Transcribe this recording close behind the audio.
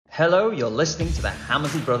Hello, you're listening to the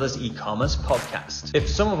Hammersley Brothers e-commerce podcast. If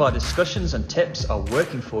some of our discussions and tips are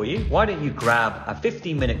working for you, why don't you grab a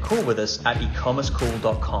 15-minute call with us at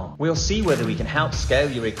ecommercecall.com. We'll see whether we can help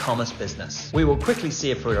scale your e-commerce business. We will quickly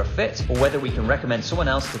see if we're a fit or whether we can recommend someone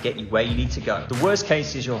else to get you where you need to go. The worst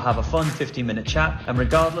case is you'll have a fun 15-minute chat, and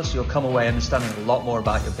regardless, you'll come away understanding a lot more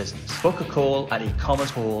about your business. Book a call at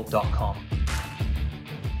ecommercecall.com.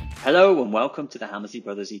 Hello and welcome to the Hammersley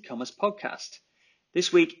Brothers e-commerce podcast.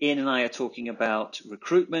 This week, Ian and I are talking about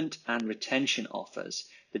recruitment and retention offers,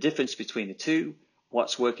 the difference between the two,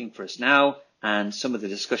 what's working for us now, and some of the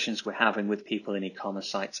discussions we're having with people in e-commerce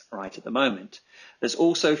sites right at the moment. There's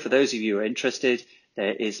also, for those of you who are interested,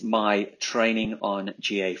 there is my training on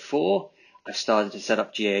GA4. I've started to set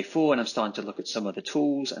up GA4 and I'm starting to look at some of the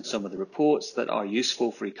tools and some of the reports that are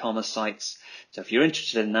useful for e-commerce sites. So if you're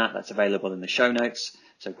interested in that, that's available in the show notes.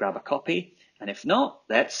 So grab a copy. And if not,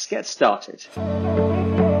 let's get started.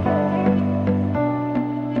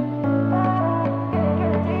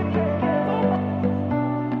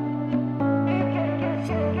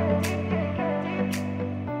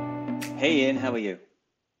 Hey Ian, how are you?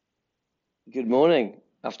 Good morning,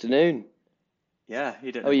 afternoon. Yeah,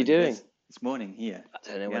 you don't know How are you doing? It's morning here. I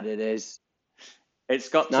don't know what it is. It's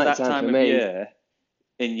got to that time of year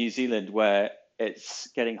in New Zealand where it's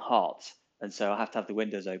getting hot, and so I have to have the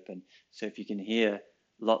windows open. So if you can hear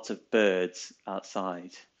lots of birds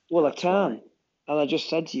outside. Well, I can. And I just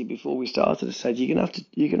said to you before we started, I said you're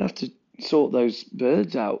gonna have to sort those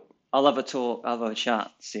birds out. I'll have a talk, I'll have a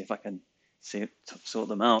chat, see if I can sort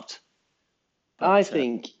them out. But, I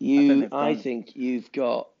think you've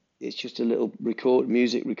got, it's just a little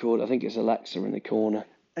music record. I think it's Alexa in the corner.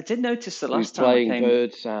 I did notice the last time playing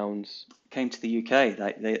bird sounds. Came to the UK,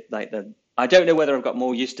 I don't know whether I've got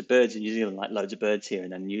more used to birds in New Zealand, like loads of birds here,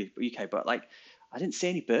 and then UK, but like I didn't see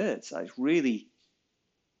any birds.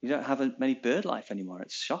 You don't have many bird life anymore.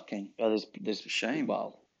 It's shocking. Yeah, there's a shame.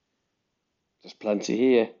 Well, there's plenty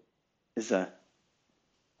here. Is there?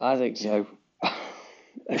 I think so.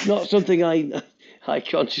 It's not something I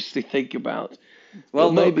consciously think about.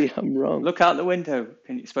 Well, maybe I'm wrong. Look out the window.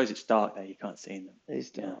 I suppose it's dark there. You can't see them. It's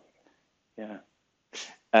dark.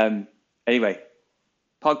 Yeah. Anyway,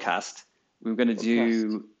 podcast. We're going to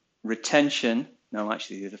do retention. No,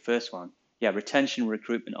 actually, the first one. Yeah, retention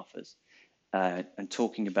recruitment offers, and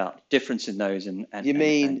talking about difference in those.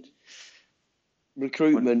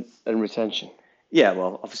 Recruitment and retention? Yeah,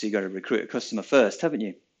 well, obviously you've got to recruit a customer first, haven't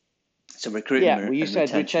you? So recruitment. Yeah, well, you said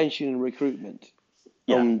retention and recruitment.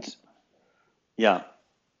 Yeah.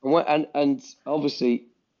 And obviously,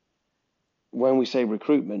 when we say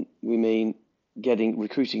recruitment, we mean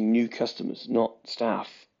recruiting new customers, not staff.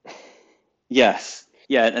 Yes.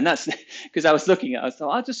 Yeah, and that's because I was looking at.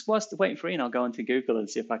 I just was waiting for Ian. I'll go into Google and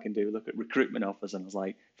see if I can look at recruitment offers, and I was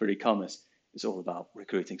like, for e-commerce, it's all about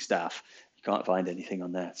recruiting staff. You can't find anything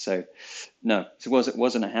on there, so no, it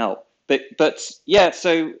wasn't a help. But yeah,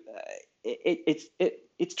 so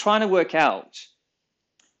it's trying to work out,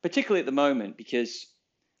 particularly at the moment, because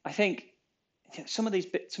I think some of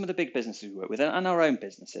the big businesses we work with and our own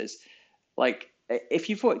businesses, like if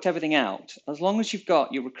you've worked everything out, as long as you've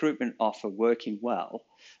got your recruitment offer working well,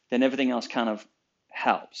 then everything else kind of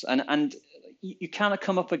helps. And you kind of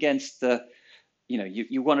come up against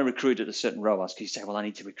you want to recruit at a certain ROAS because you say, well, I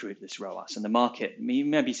need to recruit at this ROAS, and the market, you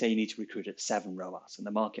maybe say you need to recruit at 7 ROAS, and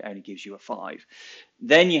the market only gives you a 5.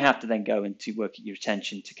 Then you have to then go into work at your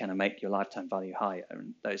retention to kind of make your lifetime value higher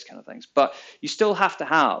and those kind of things. But you still have to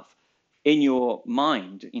have in your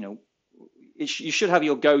mind, you should have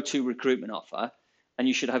your go-to recruitment offer, and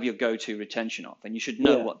you should have your go-to retention offer, and you should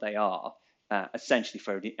know what they are essentially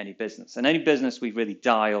for any business. And any business we've really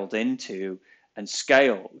dialed into and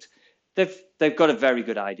scaled, they've got a very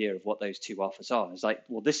good idea of what those two offers are. It's like,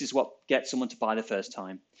 well, this is what gets someone to buy the first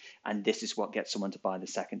time, and this is what gets someone to buy the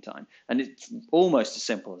second time, and it's almost as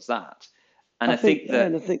simple as that. And I think you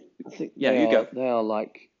go. They are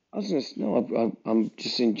like, I'm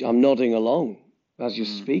nodding along as you're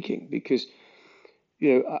speaking, because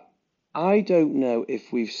I don't know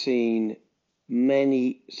if we've seen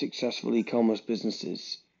many successful e-commerce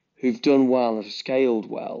businesses who've done well and have scaled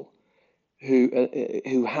well,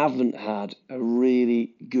 who haven't had a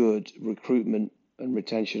really good recruitment and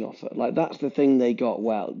retention offer. Like, that's the thing they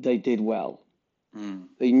did well.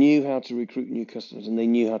 They knew how to recruit new customers, and they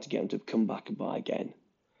knew how to get them to come back and buy again.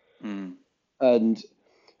 And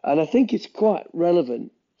I think it's quite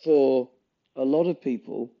relevant for a lot of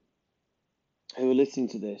people who are listening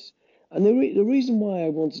to this. And the reason why I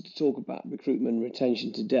wanted to talk about recruitment and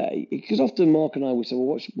retention today, because often Mark and I would say,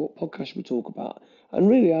 well, what podcast should we talk about? And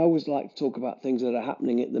really, I always like to talk about things that are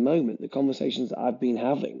happening at the moment, the conversations that I've been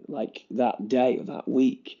having, like that day or that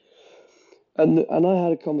week. And I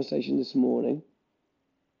had a conversation this morning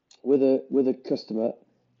with a customer,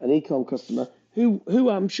 an e-com customer, who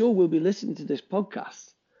I'm sure will be listening to this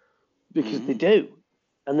podcast because they Mm-hmm. do,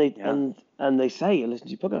 and Yeah. they say you listen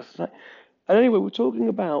to your podcast. Right? And anyway, we're talking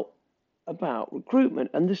about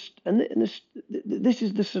recruitment, and this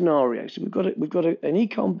is the scenario. So we've got an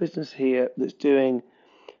e-com business here that's doing,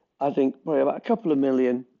 I think, probably about a couple of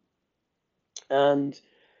million, and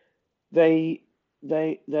they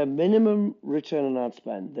their minimum return on ad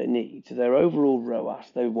spend they need to their overall ROAS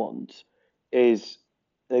they want is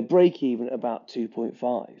they break even at about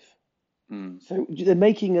 2.5. Mm. So they're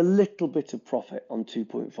making a little bit of profit on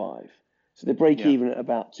 2.5. So they break Yeah. even at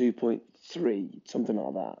about 2.3, something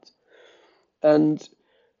like that. And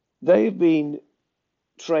they've been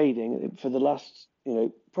trading for the last,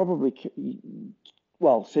 probably,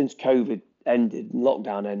 well, since COVID ended and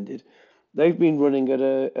lockdown ended, they've been running at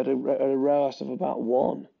a ROAS of about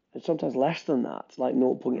 1, and sometimes less than that, like Mm.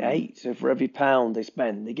 0.8. So for every pound they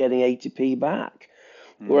spend, they're getting 80p back,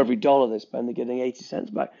 or Mm. every dollar they spend, they're getting 80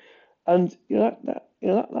 cents back. And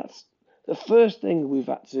that's the first thing we've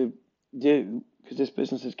had to do, because this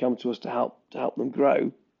business has come to us to help them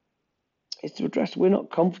grow, is to address we're not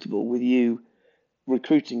comfortable with you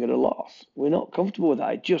recruiting at a loss. We're not comfortable with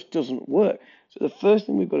that. It just doesn't work. So the first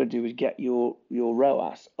thing we've got to do is get your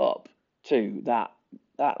ROAS up to that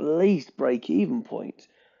at least break even point,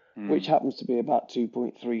 which Mm. happens to be about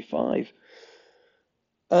 2.35.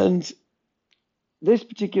 And this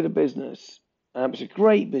particular business, it's a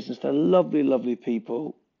great business. They're lovely, lovely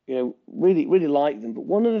people. Really, really like them. But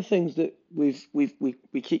one of the things that we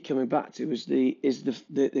keep coming back to is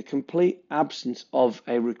the complete absence of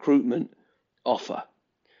a recruitment offer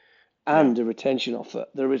Yeah. and a retention offer.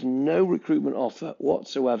 There is no recruitment offer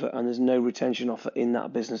whatsoever, and there's no retention offer in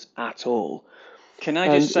that business at all. Can I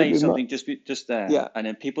And just it say remind, something just there? yeah, And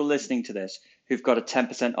then people listening to this who've got a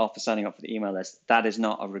 10% off for signing up for the email list, that is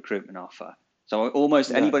not a recruitment offer. So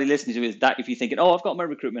almost no, anybody listening to it is that if you're thinking, oh, I've got my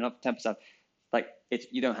recruitment offer 10%, like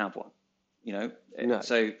you don't have one, you know? no.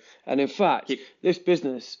 So And in fact, keep, this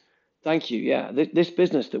business, thank you, yeah, this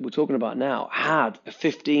business that we're talking about now had a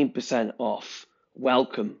 15% off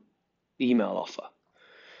welcome email offer.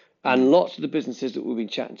 And mm, lots of the businesses that we've been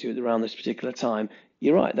chatting to around this particular time,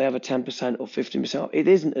 you're right, they have a 10% or 15% off. It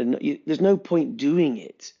isn't, there's no point doing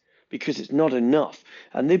it because it's not enough.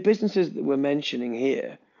 And the businesses that we're mentioning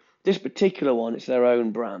here, this particular one, it's their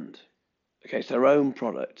own brand. Okay, it's their own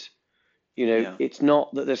product. yeah, It's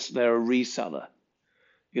not that they're a reseller.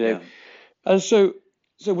 You know, yeah, and so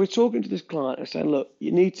we're talking to this client and saying, look,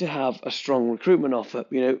 you need to have a strong recruitment offer.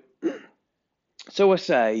 So I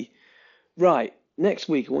say, right, next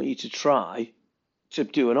week I want you to try to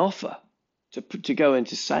do an offer to go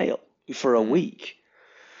into sale for a mm, week,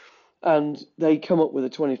 and they come up with a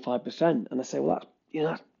 25%, and I say, well,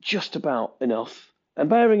 that's just about enough. And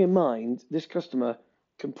bearing in mind, this customer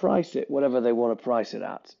can price it whatever they want to price it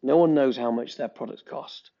at. No one knows how much their products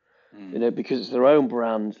cost, mm, because it's their own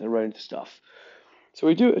brand, their own stuff. So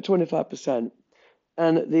we do it at 25%,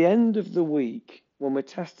 and at the end of the week, when we're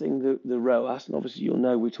testing the ROAS, and obviously you'll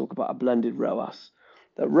know we talk about a blended ROAS,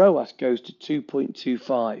 that ROAS goes to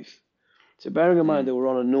 2.25. So bearing in mind mm, that we're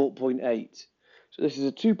on a zero point 0.8. So this is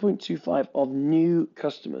a 2.25 of new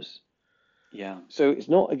customers. yeah, So it's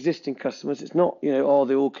not existing customers. It's not, oh,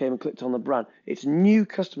 they all came and clicked on the brand. It's new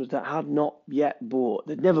customers that had not yet bought.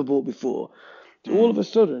 They'd never bought before. So all of mm, a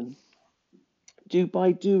sudden,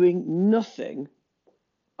 by doing nothing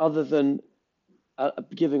other than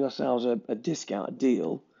giving ourselves a discount, a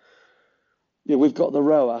deal, we've got the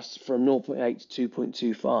ROAS from zero point 0.8 to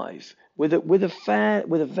 2.25 with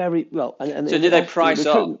a very well, and So in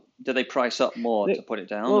recruitment. did they price up more to They, put it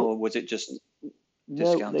down, well, or was it just no, they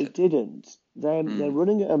discounted? didn't. They're Mm,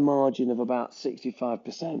 running at a margin of about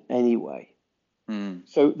 65% anyway. mm,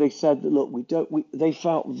 So they said that, look, they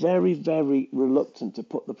felt very, very reluctant to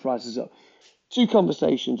put the prices up. Two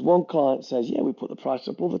conversations. One client says, yeah, we put the price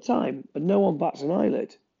up all the time, but no one bats an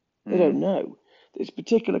eyelid. They don't mm, know. This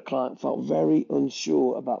particular client felt very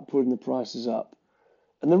unsure about putting the prices up.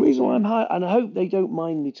 And the reason why mm, and I hope they don't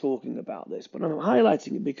mind me talking about this, but I'm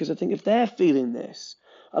highlighting it because I think if they're feeling this,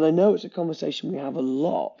 and I know it's a conversation we have a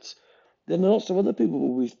lot, then lots of other people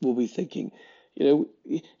will be thinking,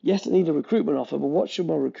 yes, I need a recruitment offer, but what should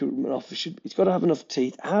my recruitment offer? It's got to have enough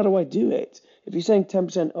teeth. How do I do it? If you're saying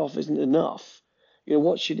 10% off isn't enough,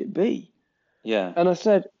 what should it be? yeah, And I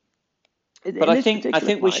said, But in this I particular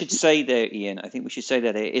think we client, should say there, Ian. I think we should say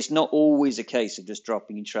that it's not always a case of just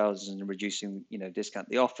dropping in trousers and reducing, discount.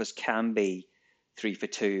 The offers can be 3 for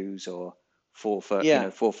 2s or yeah.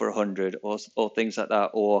 4 for 100 or things like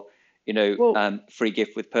that, or Well, free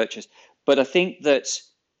gift with purchase. But I think that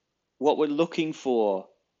what we're looking for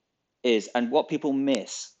is, and what people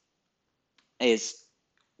miss is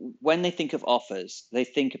when they think of offers, they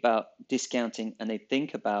think about discounting and they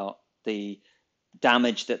think about the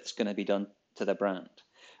damage that's going to be done to their brand.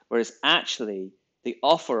 Whereas actually, the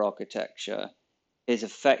offer architecture is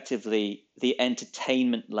effectively the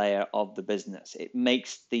entertainment layer of the business. It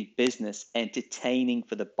makes the business entertaining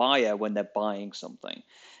for the buyer when they're buying something.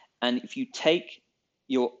 And if you take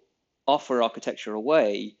your offer architecture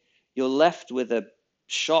away, you're left with a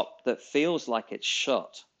shop that feels like it's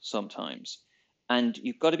shut sometimes. And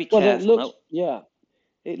you've got to be well, it careful. looks, Now, yeah,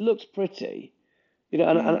 it looks pretty, and,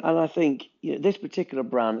 mm, and I think this particular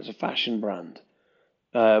brand, it's a fashion brand.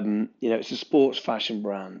 It's a sports fashion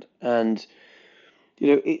brand, and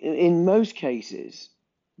in most cases,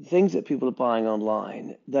 things that people are buying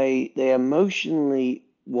online, they emotionally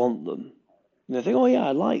want them. They think, oh yeah,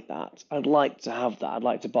 I like that. I'd like to have that. I'd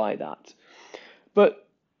like to buy that, but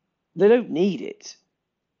they don't need it.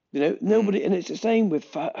 mm, Nobody, and it's the same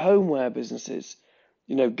with homeware businesses.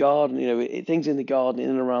 Garden, things in the garden, in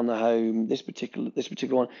and around the home. This particular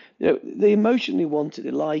one, they emotionally want it,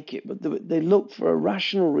 they like it, but they look for a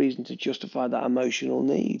rational reason to justify that emotional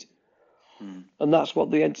need, mm, and that's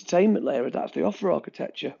what the entertainment layer is. That's the offer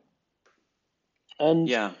architecture. And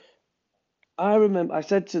yeah, I remember I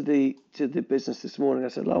said to the business this morning, I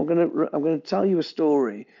said, "Look, I'm gonna tell you a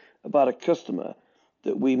story about a customer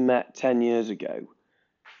that we met 10 years ago,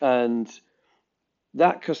 and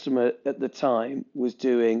that customer at the time was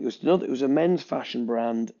doing it was a men's fashion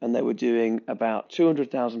brand, and they were doing about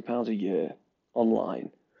 £200,000 a year online.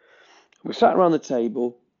 We sat around the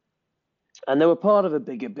table, and they were part of a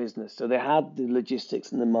bigger business, so they had the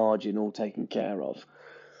logistics and the margin all taken care of.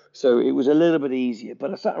 So it was a little bit easier.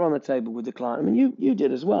 But I sat around the table with the client. I mean, you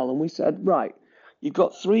did as well, and we said, right, you've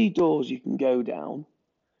got three doors you can go down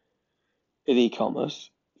in e-commerce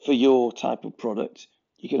for your type of product.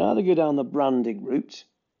 You can either go down the branding route,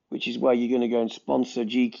 which is where you're going to go and sponsor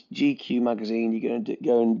GQ magazine. You're going to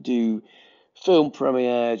go and do film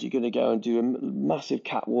premieres. You're going to go and do massive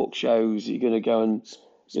catwalk shows. You're going to go and,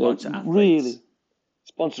 sponsor athletes. really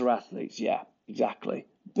sponsor athletes. Yeah, exactly.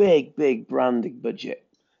 Big, big branding budget.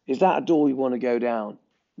 Is that a door you want to go down?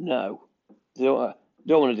 No, don't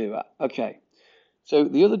want to do that. Okay. So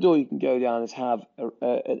the other door you can go down is have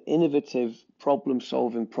an innovative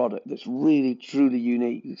problem-solving product that's really truly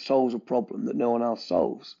unique, that solves a problem that no one else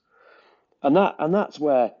solves. And that's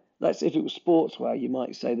where, let's if it was sportswear, you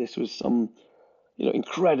might say this was some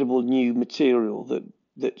incredible new material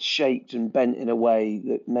that shaped and bent in a way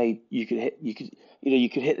that made you could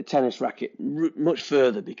hit the tennis racket much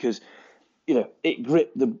further because it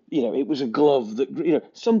gripped it was a glove that,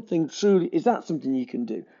 something truly, is that something you can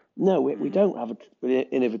do? No, we Mm, don't have an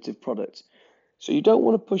innovative product. So you don't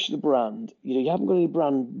want to push the brand. You haven't got any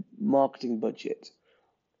brand marketing budget,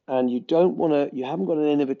 and you haven't got an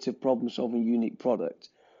innovative problem solving unique product.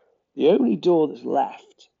 The only door that's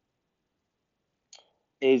left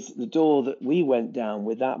is the door that we went down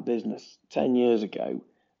with that business 10 years ago,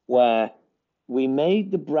 where we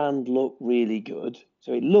made the brand look really good.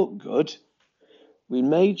 So it looked good. We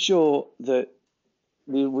made sure that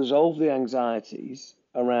we resolve the anxieties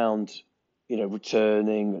around,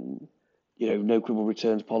 returning and, no quibble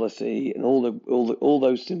returns policy and all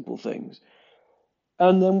those simple things.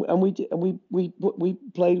 And then we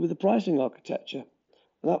played with the pricing architecture.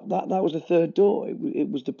 That was the third door. It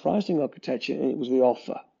was the pricing architecture and it was the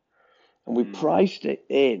offer. And we mm, priced it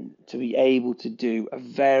in to be able to do a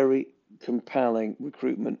very compelling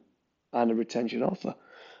recruitment and a retention offer.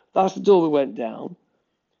 That's the door we went down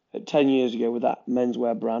 10 years ago with that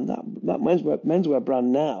menswear brand. That menswear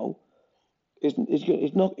brand now is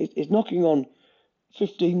knocking on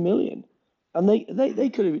 15 million, and mm. they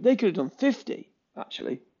could have done 50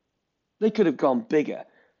 actually. They could have gone bigger,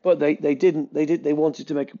 but they didn't. They wanted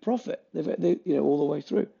to make a profit. All the way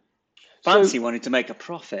through. So Fancy wanted to make a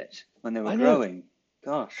profit when they were I know. growing.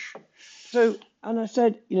 Gosh. So and I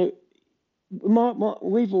said,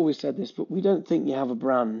 we've always said this, but we don't think you have a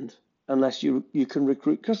brand unless you can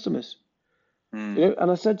recruit customers. Mm,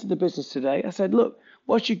 And I said to the business today, I said, look,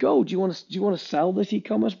 what's your goal? Do you want to sell this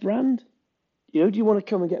e-commerce brand? Do you want to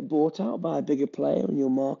come and get bought out by a bigger player in your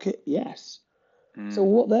market? Yes. So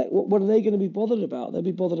mm, what are they going to be bothered about? They'll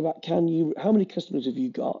be bothered about how many customers have you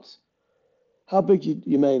got? How big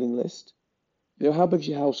your mailing list? How big's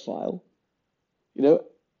your house file? You know,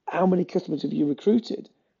 how many customers have you recruited?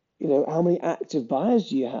 How many active buyers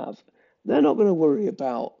do you have? They're not going to worry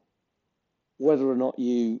about whether or not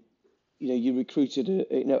you recruited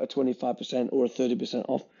a 25% or a 30%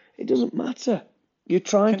 off. It doesn't matter. You're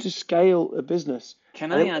trying Can to scale a business,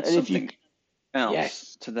 can I and add if you something else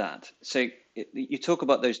yes, to that? So you talk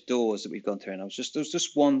about those doors that we've gone through, and there was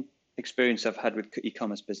just one experience I've had with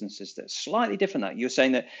e-commerce businesses that's slightly different. That you're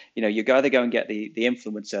saying that you either go and get the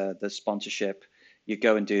influencer, the sponsorship, you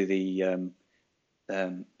go and do the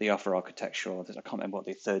offer architecture, or I can't remember what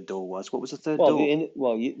the third door was. What was the third well door?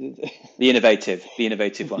 you, The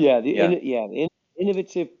innovative one. yeah, Yeah,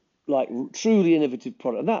 innovative, like truly innovative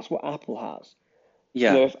product. That's what Apple has.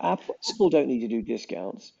 yeah. If Apple don't need to do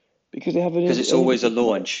discounts because they have an Because it's always a innovative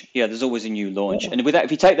product. launch. Yeah, there's always a new launch, Yeah, and with that,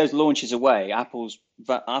 if you take those launches away, Apple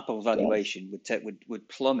yes. valuation would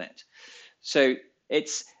plummet. So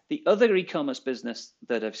it's the other e-commerce business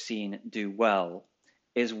that I've seen do well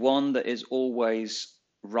is one that is always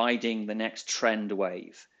riding the next trend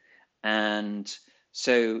wave. And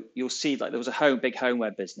so you'll see like there was a big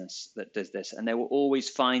homeware business that does this, and they were always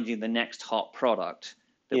finding the next hot product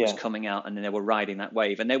that was Yeah. coming out, and then they were riding that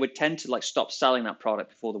wave. And they would tend to like stop selling that product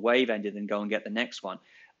before the wave ended and go and get the next one.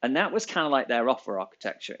 And that was kind of like their offer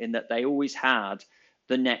architecture in that they always had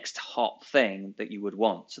the next hot thing that you would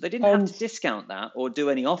want. So they didn't have And to discount that or do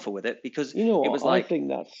any offer with it because you know it what? was I like, think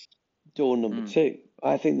that's door number mm, two.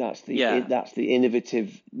 I think yeah, that's the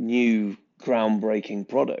innovative, new, groundbreaking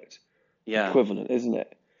product yeah, equivalent, isn't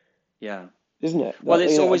it? yeah. Isn't it? Well, That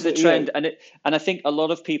it's always the but trend, and I think a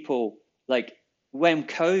lot of people like when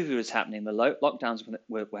COVID was happening, the lockdowns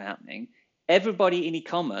were happening. Everybody in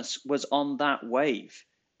e-commerce was on that wave,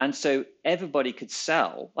 and so everybody could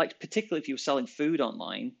sell. Like particularly if you were selling food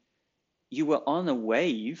online, you were on a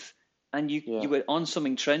wave, and you yeah, were on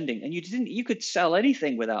something trending, and you could sell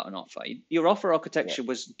anything without an offer. Your offer yeah. architecture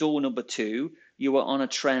was door number two. You were on a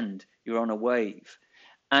trend. You were on a wave,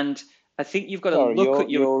 and I think you've got to Sorry, look at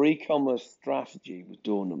your your e-commerce strategy was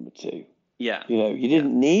door number two. yeah, You yeah,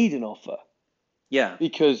 didn't need an offer yeah,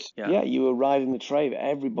 because yeah. yeah, you were riding the trade.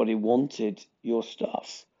 Everybody wanted your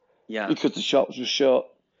stuff Yeah, because the shops were shut,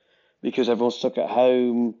 because everyone's stuck at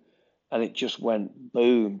home, and it just went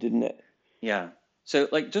boom, didn't it? yeah. So,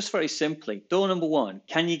 like, just very simply, door number one,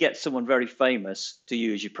 can you get someone very famous to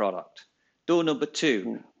use your product? Door number two,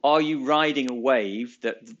 Mm, are you riding a wave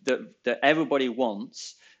that everybody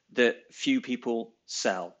wants that few people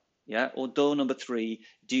sell? Yeah. Or door number three,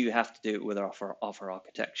 do you have to do it with offer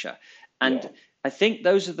architecture? And yeah, I think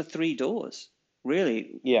those are the three doors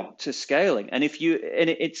really yeah, to scaling. And if you and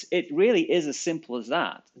it really is as simple as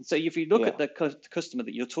that. And so if you look yeah, at the customer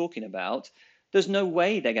that you're talking about, there's no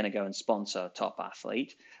way they're going to go and sponsor a top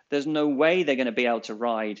athlete. There's no way they're going to be able to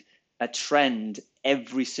ride a trend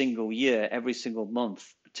every single year, every single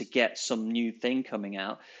month to get some new thing coming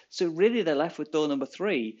out. So really they're left with door number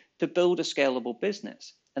three to build a scalable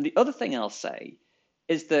business. And the other thing I'll say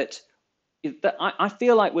is that I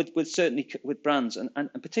feel like with certainly with brands and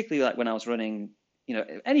particularly like when I was running,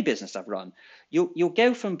 any business I've run, you'll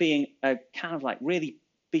go from being a kind of like really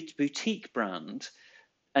boutique brand,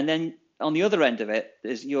 and then on the other end of it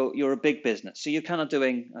is you're a big business. So you're kind of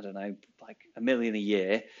doing, I don't know, like 1 million a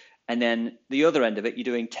year. And then the other end of it, you're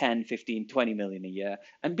doing 10, 15, 20 million a year.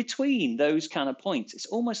 And between those kind of points, it's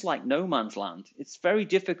almost like no man's land. It's very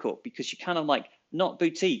difficult because you're kind of like not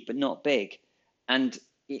boutique, but not big. And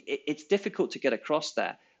it's difficult to get across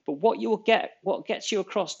there. But what gets you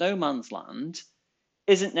across no man's land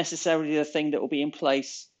isn't necessarily the thing that will be in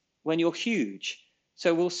place when you're huge.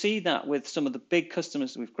 So we'll see that with some of the big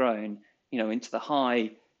customers that we've grown, into the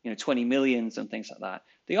high, 20 millions and things like that.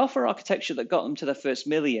 The offer architecture that got them to their first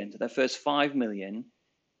million, to their first 5 million,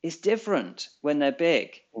 is different when they're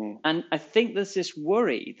big. mm, And I think there's this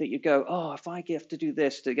worry that you go, oh, if I have to do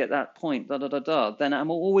this to get that point, then I'm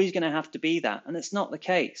always going to have to be that. And it's not the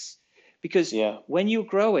case. Because yeah, when you're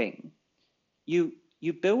growing, you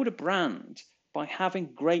build a brand by having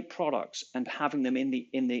great products and having them in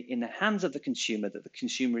the hands of the consumer that the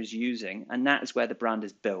consumer is using, and that is where the brand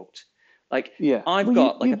is built. Like yeah. I've Well, you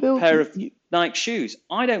got like you a build pair of you Nike shoes.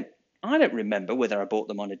 I don't remember whether I bought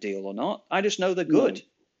them on a deal or not. I just know they're no, good.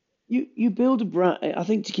 you build a brand. I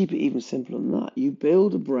think to keep it even simpler than that, you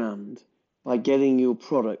build a brand by getting your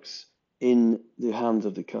products in the hands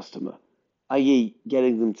of the customer, i.e.,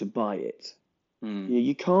 getting them to buy it. Mm,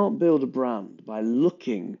 You can't build a brand by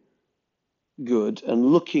looking good and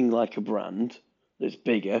looking like a brand that's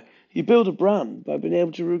bigger. You build a brand by being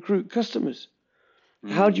able to recruit customers.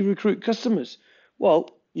 How do mm, you recruit customers? Well,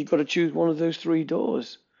 you've got to choose one of those three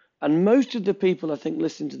doors. And most of the people I think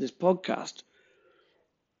listening to this podcast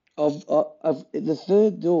Of the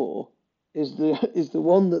third door is the is the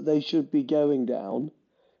one that they should be going down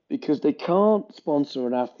because they can't sponsor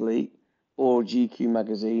an athlete or GQ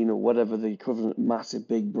magazine or whatever the equivalent massive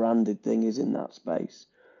big branded thing is in that space.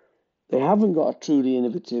 They haven't got a truly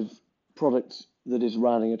innovative product that is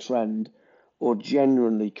riding a trend or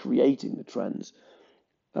genuinely creating the trends.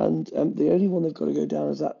 And the only one they've got to go down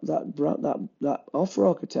is that offer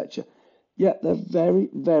architecture. Yet they're very,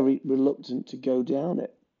 very reluctant to go down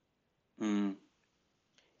it, Mm.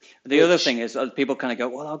 The other thing which is people kind of go,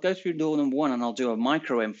 well, I'll go through door number one and I'll do a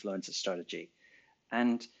micro influencer strategy.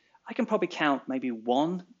 And I can probably count maybe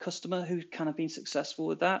one customer who's kind of been successful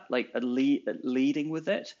with that, like leading with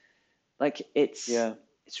it. Like yeah,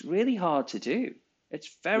 it's really hard to do.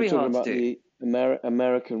 It's you're very talking hard to about do. the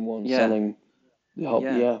American one Yeah, selling the hub.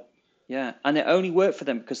 yeah, Yeah, yeah. And it only worked for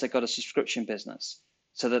them because they got a subscription business.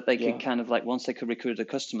 So that they could yeah, kind of like once they could recruit a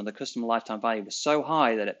customer, the customer lifetime value was so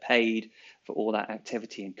high that it paid for all that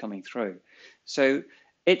activity and coming through. So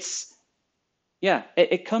it's yeah,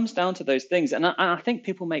 it comes down to those things. And I think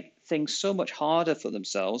people make things so much harder for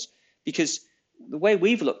themselves because the way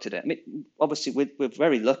we've looked at it, I mean, obviously we're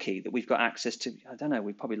very lucky that we've got access to, I don't know,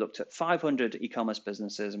 we probably looked at 500 e-commerce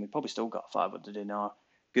businesses and we probably still got 500 in our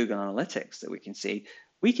Google Analytics that we can see.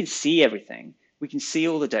 We can see everything. We can see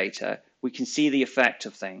all the data. We can see the effect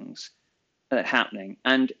of things happening.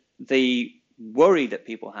 And the worry that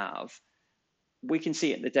people have, we can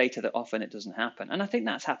see it in the data that often it doesn't happen. And I think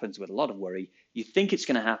that happens with a lot of worry. You think it's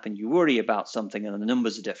going to happen, you worry about something, and the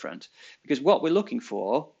numbers are different. Because what we're looking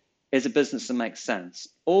for is a business that makes sense.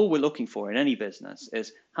 All we're looking for in any business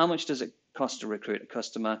is how much does it cost to recruit a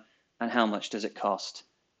customer, and how much does it cost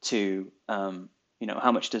to,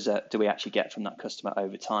 how much do we actually get from that customer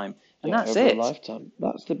over time? And yeah, that's over a it. lifetime.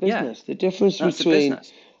 That's the Yeah, business. The difference that's the between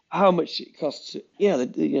business. how much it costs, yeah,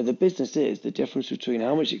 the business is the difference between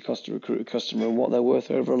how much it costs to recruit a customer and what they're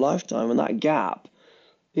worth over a lifetime, and that gap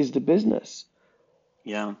is the business.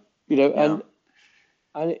 Yeah, You know, yeah,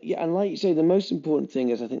 and yeah, and like you say, the most important thing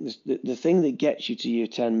is I think the thing that gets you to year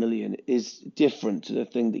 10 million is different to the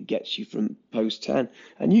thing that gets you from post 10,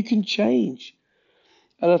 and you can change.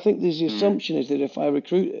 And I think there's the mm, assumption is that if I have a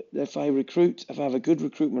good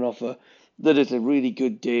recruitment offer that is a really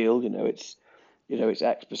good deal, it's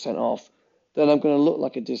X% off, then I'm going to look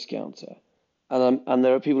like a discounter, and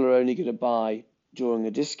there are people who are only going to buy during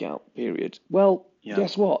a discount period. Well, yeah,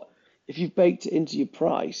 guess what? If you've baked it into your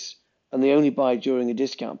price and they only buy during a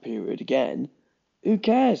discount period again, who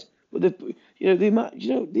cares? But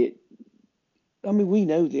I mean, we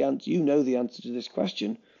know the answer. You know the answer to this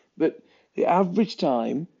question, but the average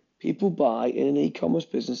time people buy in an e-commerce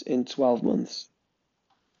business in 12 months,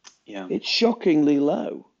 yeah, it's shockingly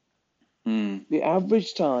low. mm. The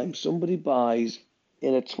average time somebody buys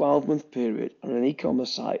in a 12-month period on an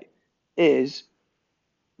e-commerce site is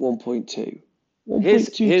 1.2. Here's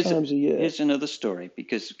 1.2 here's times a year. here's another story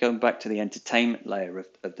because going back to the entertainment layer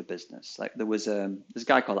of the business, like there's a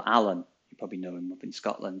guy called Alan, you probably know him up in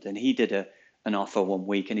Scotland, and he did an offer one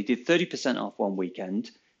week and he did 30% off one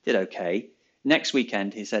weekend, did okay. Next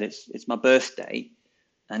weekend he said it's my birthday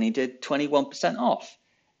and he did 21% off.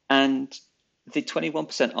 And the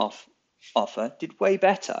 21% off offer did way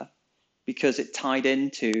better because it tied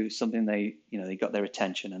into something they got their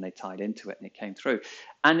attention and they tied into it and it came through.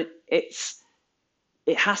 And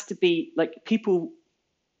it has to be like people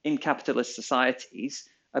in capitalist societies,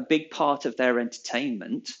 a big part of their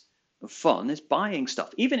entertainment of fun is buying stuff,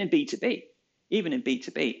 even in B2B, even in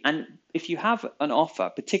B2B. And if you have an offer,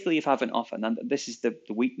 particularly if you have an offer, and this is the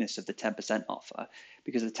weakness of the 10% offer,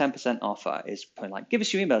 because the 10% offer is like, give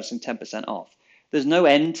us your email, some 10% off. There's no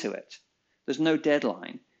end to it. There's no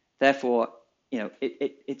deadline. Therefore,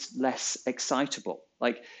 it's less excitable.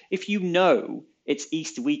 Like if you know it's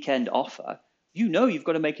Easter weekend offer, you've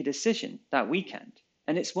got to make a decision that weekend.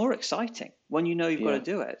 And it's more exciting when you know you've got to Yeah.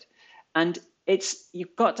 do it. And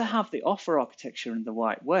you've got to have the offer architecture in the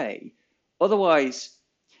right way. Otherwise,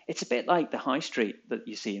 it's a bit like the high street that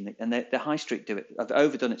you see, and the high street do it. I've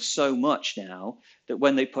overdone it so much now that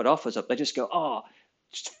when they put offers up, they just go, oh,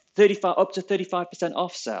 35 up to 35%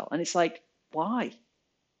 off sale. And it's like, why?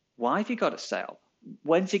 Why have you got a sale?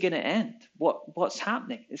 When's it going to end? What's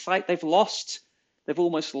happening? It's like they've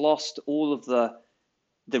almost lost all of the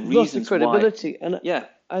You've lost the reasons why. credibility, and Yeah,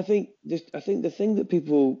 I think the thing that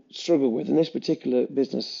people struggle with in this particular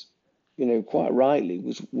business, quite rightly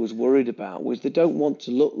was worried about was they don't want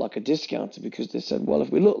to look like a discounter because they said, well,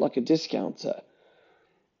 if we look like a discounter,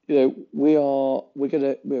 we're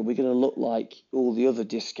gonna look like all the other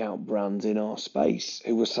discount brands in our space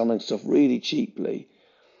who were selling stuff really cheaply,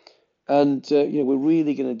 And we're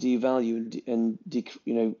really going to devalue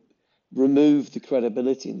and remove the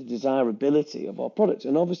credibility and the desirability of our product.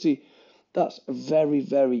 And obviously, that's a very,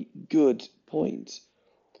 very good point.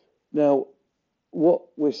 Now, what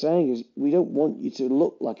we're saying is we don't want you to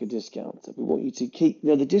look like a discounter. We want you to keep,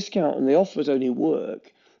 the discount and the offers only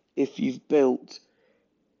work if you've built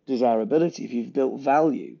desirability, if you've built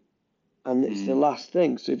value. And it's the last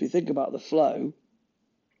thing. So if you think about the flow,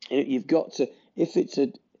 you've got to, if it's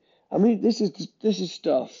a, I mean, this is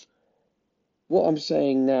stuff. What I'm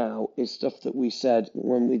saying now is stuff that we said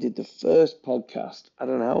when we did the first podcast. I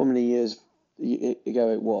don't know how many years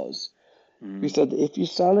ago it was. We said that if you're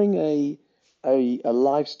selling a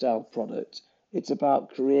lifestyle product, it's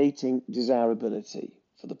about creating desirability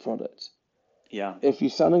for the product. Yeah. If you're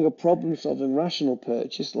selling a problem-solving rational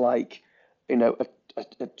purchase, like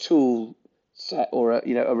a tool set or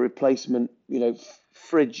a replacement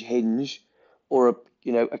fridge hinge or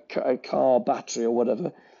a car battery or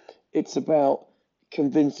whatever, it's about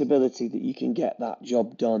convincibility that you can get that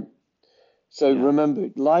job done. So remember,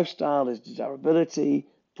 lifestyle is desirability,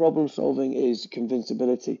 problem solving is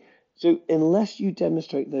convincibility. So unless you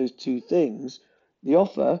demonstrate those two things, the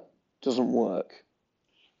offer doesn't work.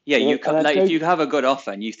 Yeah, You you know, and can't, I like, if don't. you have a good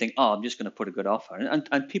offer and you think, oh, I'm just going to put a good offer,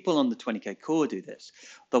 and people on the 20K core do this.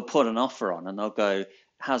 They'll put an offer on and they'll go,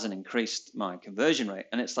 hasn't increased my conversion rate.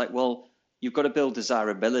 And it's like, well, you've got to build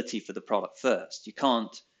desirability for the product first. You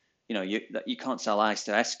can't, you can't sell ice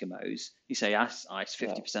to Eskimos. You say ice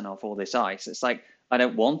 50% off all this ice. It's like, I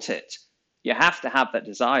don't want it. You have to have that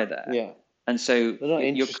desire there. Yeah, And so they're not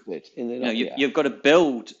interested in it. Yeah. you've got to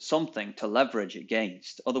build something to leverage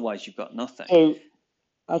against. Otherwise, you've got nothing. So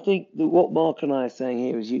I think that what Mark and I are saying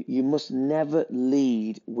here is you must never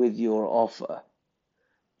lead with your offer.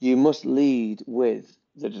 You must lead with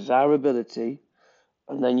the desirability,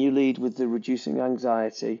 and then you lead with the reducing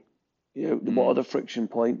anxiety. What are the friction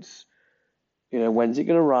points? When's it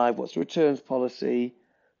going to arrive? What's the returns policy?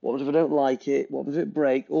 What if I don't like it? What if it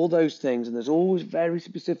break? All those things, and there's always very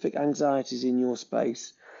specific anxieties in your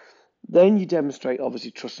space. Then you demonstrate obviously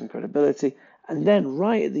trust and credibility, and then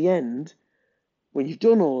right at the end, when you've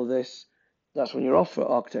done all of this, that's when your offer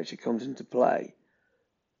architecture comes into play.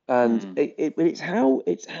 And it's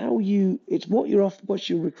what's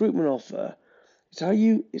your recruitment offer. It's how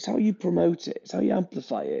you promote it. It's how you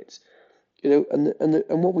amplify it. And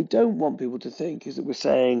what we don't want people to think is that we're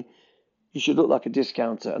saying you should look like a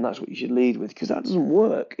discounter and that's what you should lead with, because that doesn't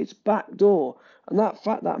work. It's backdoor. And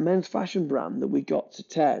that men's fashion brand that we got to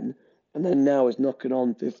 10 and then now is knocking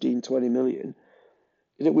on 15, 20 million.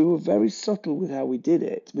 We were very subtle with how we did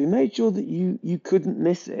it. We made sure that you couldn't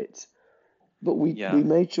miss it, but we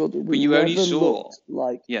made sure that But we you only never saw, looked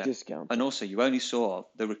like a discounter. and also you only saw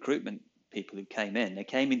the recruitment people who came in. They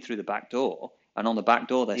came in through the back door, and on the back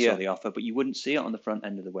door they saw the offer, but you wouldn't see it on the front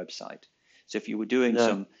end of the website. So if you were doing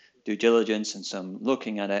some due diligence and some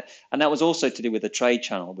looking at it, and that was also to do with the trade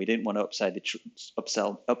channel. We didn't want to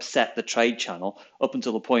upset the trade channel up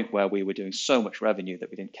until the point where we were doing so much revenue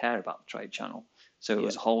that we didn't care about the trade channel. So it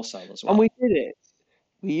was wholesale as well. And we did it.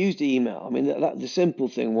 We used email. I mean, the simple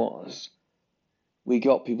thing was we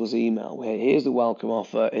got people's email. Here's the welcome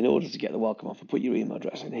offer. In order to get the welcome offer, put your email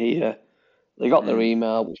address in here. They got their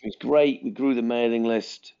email, which was great. We grew the mailing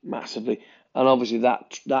list massively. And obviously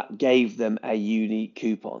that gave them a unique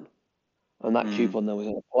coupon. And that coupon then was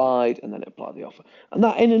applied, and then it applied the offer. And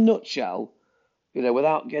that, in a nutshell,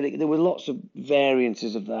 without getting, there were lots of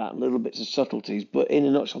variances of that, little bits of subtleties, but in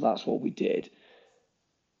a nutshell, that's what we did.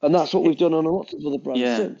 And that's what we've done on lots of other brands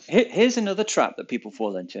since. Here's another trap that people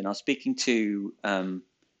fall into. And I was speaking to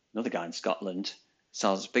another guy in Scotland,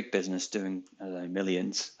 sells a big business doing, I don't know,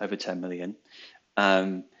 millions, over 10 million.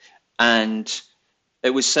 And it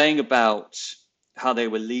was saying about how they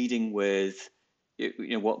were leading with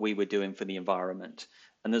what we were doing for the environment.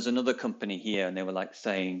 And there's another company here, and they were like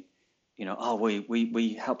saying, oh,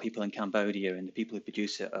 we help people in Cambodia, and the people who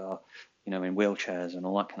produce it are, in wheelchairs and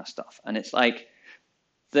all that kind of stuff. And it's like,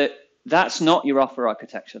 that's not your offer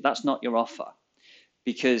architecture. That's not your offer,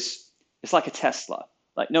 because it's like a Tesla.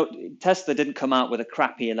 Like, no, Tesla didn't come out with a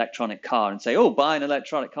crappy electronic car and say, oh, buy an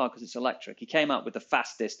electronic car because it's electric. He came out with the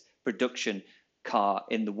fastest production car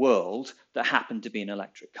in the world that happened to be an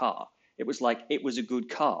electric car. It was like, it was a good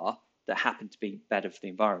car that happened to be better for the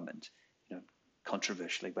environment.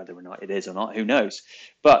 Controversially, whether or not it is or not, who knows?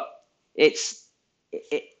 But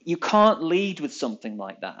you can't lead with something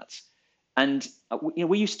like that. And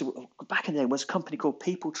we used to, back in the day, was a company called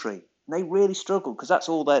People Tree. And they really struggled because that's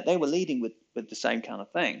all they were leading with the same kind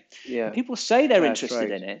of thing. Yeah. And people say they're Fair interested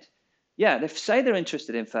trade. in it. Yeah, they say they're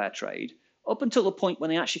interested in fair trade up until the point when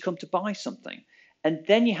they actually come to buy something. And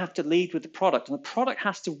then you have to lead with the product, and the product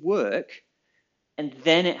has to work. And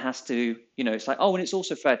then it has to, it's like, oh, and it's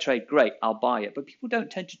also fair trade. Great, I'll buy it. But people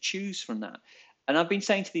don't tend to choose from that. And I've been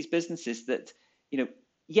saying to these businesses that,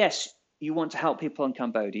 yes, you want to help people in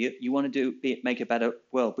Cambodia, you want to make a better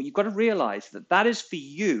world, but you've got to realize that that is for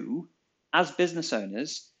you as business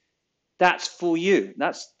owners. That's for you.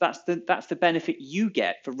 That's the benefit you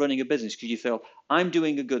get for running a business, because you feel I'm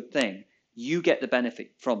doing a good thing. You get the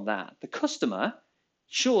benefit from that. The customer,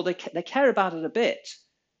 sure, they care about it a bit,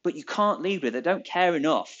 but you can't lead with it. They don't care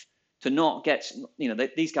enough to not get,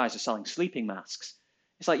 these guys are selling sleeping masks.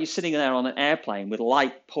 It's like you're sitting there on an airplane with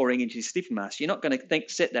light pouring into your sleeping mask. You're not going to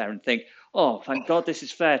sit there and think, oh, thank God this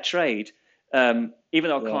is fair trade, even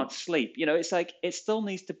though I Yeah. can't sleep. It's like it still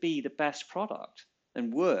needs to be the best product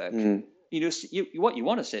and work. What you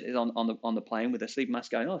want to sit is on the plane with a sleeping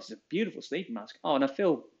mask going, oh, this is a beautiful sleeping mask. Oh, and I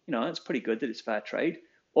feel, it's pretty good that it's fair trade.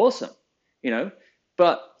 Awesome.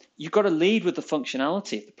 But you've got to lead with the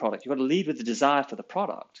functionality of the product. You've got to lead with the desire for the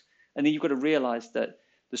product. And then you've got to realize that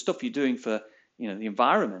the stuff you're doing for, the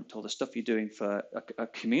environment, or the stuff you're doing for a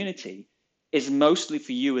community, is mostly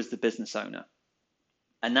for you as the business owner.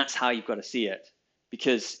 And that's how you've got to see it,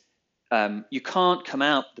 because you can't come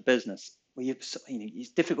out the business. It's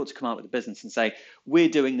difficult to come out with a business and say, we're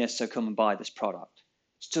doing this, so come and buy this product.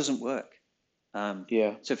 It doesn't work.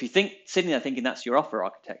 Yeah. So if you sitting there thinking that's your offer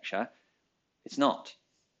architecture, it's not.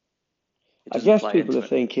 It I doesn't guess play people into are it.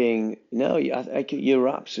 thinking, no, you're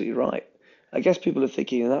absolutely right. I guess people are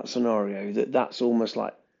thinking in that scenario that that's almost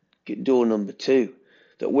like door number two,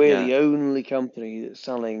 that we're Yeah. the only company that's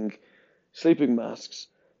selling sleeping masks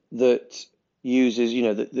that uses,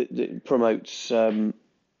 that promotes, fair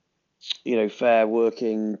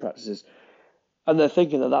working practices. And they're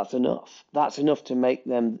thinking that that's enough. That's enough to make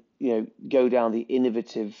them, go down the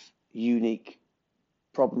innovative, unique,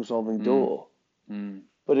 problem-solving Mm, door. mm.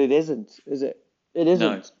 But it isn't, is it? It No,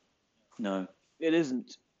 isn't. no. It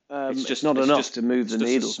isn't. It's It's just not enough to move it's the just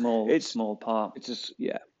a needle. small It's small part. it's just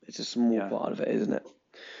yeah, it's a small Yeah. part of it, isn't it?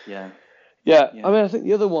 Yeah. Yeah, I Yeah. mean, I think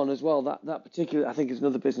the other one as well, that particular, I think is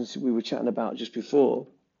another business we were chatting about just before.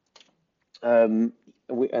 And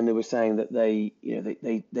they were saying that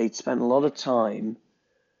they'd spent a lot of time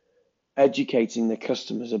educating their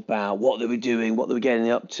customers about what they were doing, what they were getting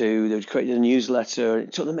up to. They created a newsletter.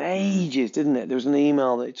 It took them Mm. ages, didn't it? There was an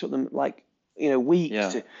email that it took them like, weeks Yeah.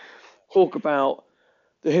 to talk about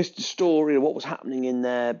the story of what was happening in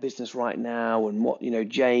their business right now, and what,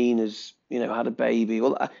 Jane has, had a baby,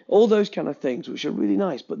 all those kind of things, which are really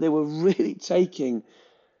nice, but they were really taking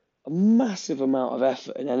a massive amount of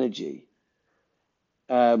effort and energy,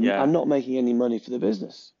 Yeah. and not making any money for the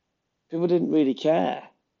business. People didn't really care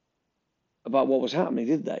about what was happening,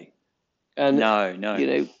 did they? And, No, no. you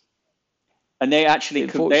know, And they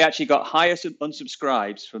unfortunately, actually got higher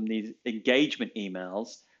unsubscribes from these engagement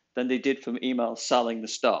emails than they did from emails selling the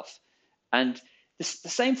stuff. And the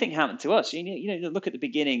same thing happened to us. Look at the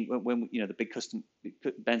beginning when the big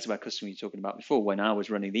Bensonware customer you're talking about before, when I was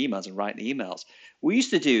running the emails and writing the emails. We used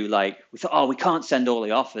to do we thought, oh, we can't send all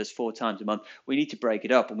the offers 4 times a month. We need to break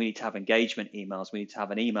it up, and we need to have engagement emails. We need to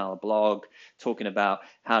have an email, a blog talking about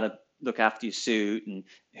how to look after your suit and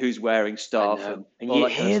who's wearing I stuff know, and and all you that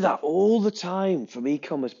kind of hear that stuff. all the time from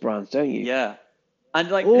e-commerce brands, don't you? Yeah. And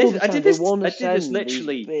All the I time, did they this want to I did this send these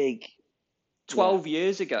literally big, yeah. 12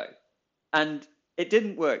 years ago, and it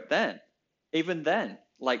didn't work then. Even then,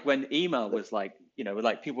 like when email was like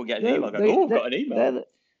people getting an No, email going, oh, I've got an email.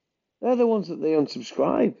 they're the ones that they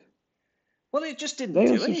unsubscribe. Well, it just didn't They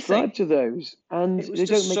do anything. unsubscribe to those, and It was they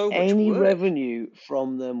don't just make so much any work. revenue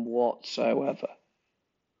from them whatsoever.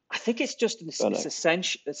 I think it's just I it's know.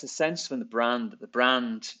 essential. It's a sense from the brand that the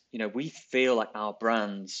brand, we feel like our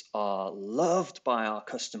brands are loved by our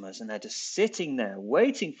customers, and they're just sitting there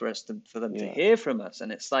waiting for them to Yeah, hear from us.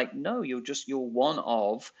 And it's like, no, you're one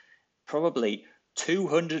of probably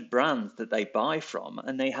 200 brands that they buy from,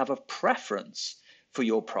 and they have a preference for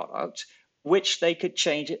your product, which they could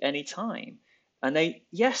change at any time. And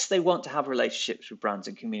yes, they want to have relationships with brands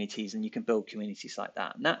and communities, and you can build communities like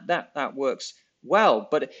that. And that works well.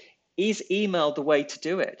 But is email the way to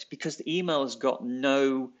do it? Because the email has got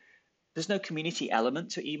there's no community element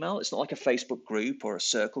to email. It's not like a Facebook group or a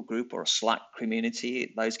circle group or a Slack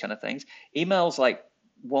community, those kind of things. Email's like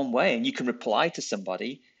one way, and you can reply to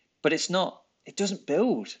somebody, but it doesn't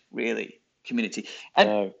build really community. And,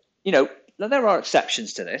 no, you know, there are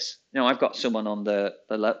exceptions to this. I've got someone on the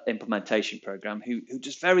implementation program who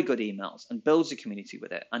does very good emails and builds a community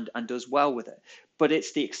with it and does well with it. But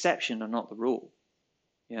it's the exception and not the rule.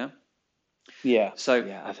 Yeah. yeah, So,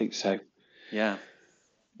 yeah, I think so. yeah,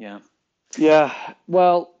 yeah. Yeah,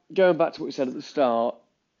 well, going back to what we said at the start,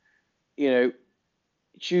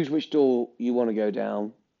 choose which door you want to go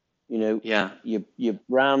down. Yeah. Your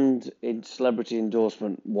brand in celebrity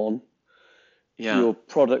endorsement one, Yeah. your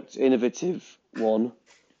product innovative one,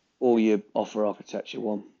 or your offer architecture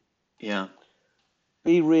one. Yeah.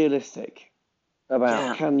 Be realistic about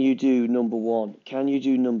Yeah. can you do number one? Can you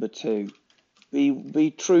do number two?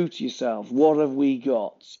 Be true to yourself. What have we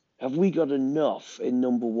got? Have we got enough in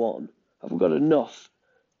number one? Have we got enough,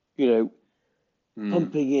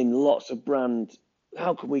 pumping in lots of brand?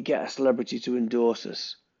 How can we get a celebrity to endorse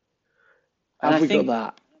us? And Have we got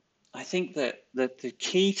that? I think that the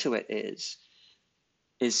key to it is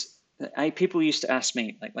people used to ask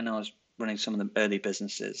me, like when I was running some of the early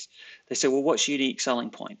businesses, they said, well, what's your unique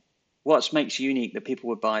selling point? What makes you unique that people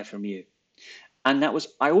would buy from you? And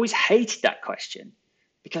I always hated that question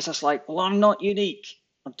because I was like, well, I'm not unique.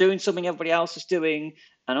 I'm doing something everybody else is doing,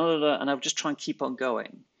 and I would just try and keep on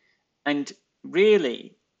going. And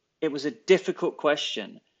really, it was a difficult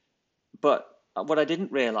question. But what I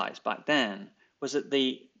didn't realize back then was that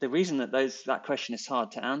the reason that question is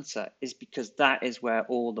hard to answer is because that is where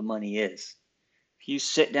all the money is. If you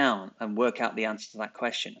sit down and work out the answer to that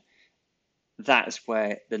question, that's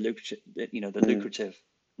where the lucrativeness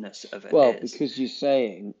of it Well, is. because you're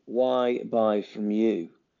saying why buy from you,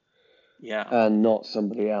 Yeah, and not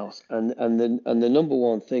somebody else. And the number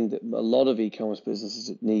one thing that a lot of e-commerce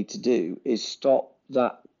businesses need to do is stop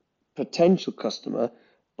that potential customer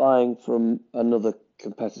buying from another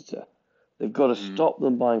competitor. They've got to stop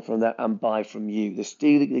them buying from that and buy from you.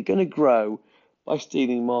 They're going to grow by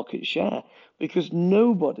stealing market share because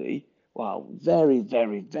nobody, very,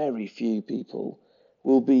 very, very few people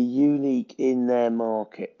will be unique in their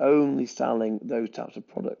market, only selling those types of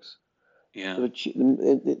products. yeah, The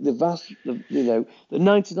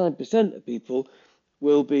 99% of people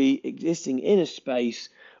will be existing in a space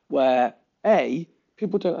where A,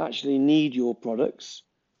 people don't actually need your products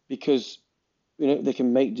because they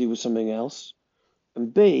can make do with something else,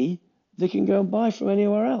 and B, they can go and buy from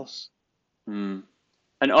anywhere else.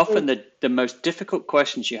 And often the most difficult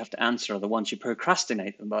questions you have to answer are the ones you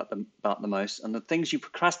procrastinate about the most, and the things you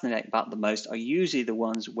procrastinate about the most are usually the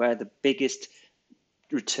ones where the biggest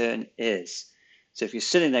return is. So if you're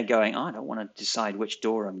sitting there going, I don't want to decide which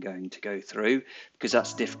door I'm going to go through because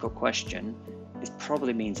that's a difficult question, it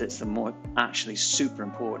probably means it's the more actually super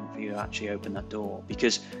important for you to actually open that door,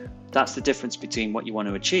 because that's the difference between what you want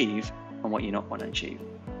to achieve and what you not want to achieve.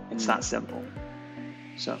 It's that simple.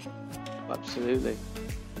 So Absolutely.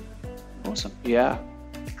 Awesome. Yeah.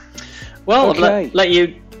 Well, Okay. I'll let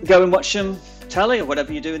you go and watch some telly or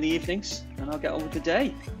whatever you do in the evenings, and I'll get on with the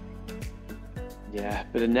day. Yeah,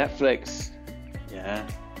 bit of Netflix. Yeah.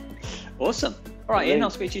 Awesome. All right, Ian, I'll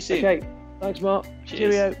speak to you soon. Okay. Thanks, Mark.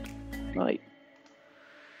 Cheers. Cheerio. Bye.